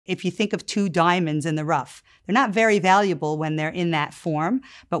If you think of two diamonds in the rough, they're not very valuable when they're in that form,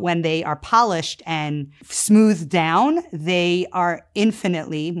 but when they are polished and smoothed down, they are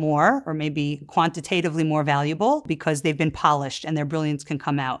infinitely more, or maybe quantitatively more valuable because they've been polished and their brilliance can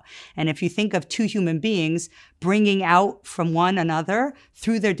come out. And if you think of two human beings bringing out from one another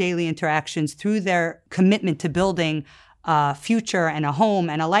through their daily interactions, through their commitment to building a future and a home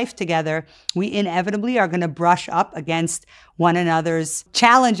and a life together, we inevitably are going to brush up against one another's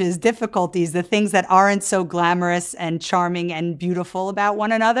challenges, difficulties, the things that aren't so glamorous and charming and beautiful about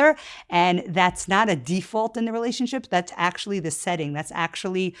one another. And that's not a default in the relationship. That's actually the setting. That's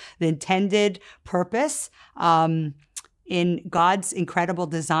actually the intended purpose. In God's incredible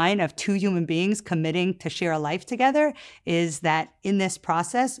design of two human beings committing to share a life together, is that in this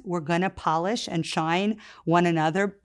process, we're going to polish and shine one another